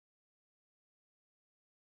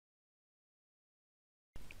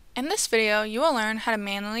In this video, you will learn how to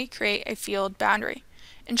manually create a field boundary.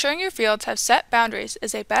 Ensuring your fields have set boundaries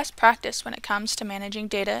is a best practice when it comes to managing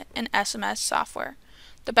data in SMS software.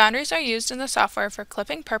 The boundaries are used in the software for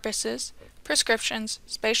clipping purposes, prescriptions,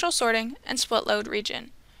 spatial sorting, and split load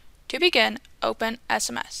region. To begin, open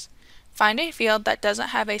SMS. Find a field that doesn't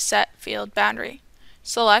have a set field boundary.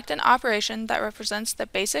 Select an operation that represents the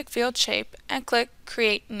basic field shape and click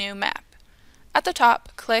Create New Map. At the top,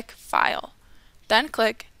 click File. Then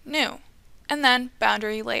click New, and then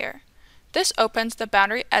Boundary Layer. This opens the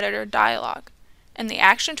Boundary Editor dialog. In the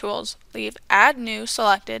Action Tools, leave Add New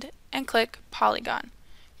selected and click Polygon.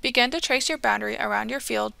 Begin to trace your boundary around your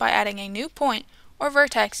field by adding a new point or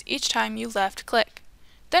vertex each time you left-click.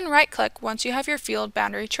 Then right-click once you have your field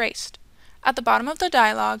boundary traced. At the bottom of the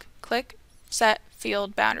dialog, click Set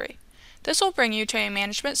Field Boundary. This will bring you to a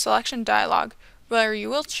Management Selection dialog where you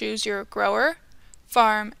will choose your grower,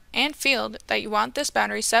 farm, and field that you want this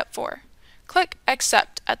boundary set for. Click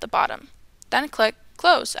Accept at the bottom, then click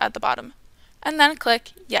Close at the bottom, and then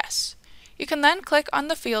click Yes. You can then click on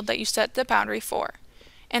the field that you set the boundary for,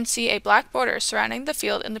 and see a black border surrounding the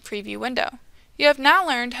field in the preview window. You have now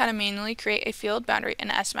learned how to manually create a field boundary in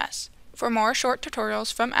SMS. For more short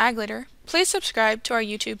tutorials from Ag Leader, please subscribe to our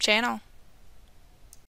YouTube channel.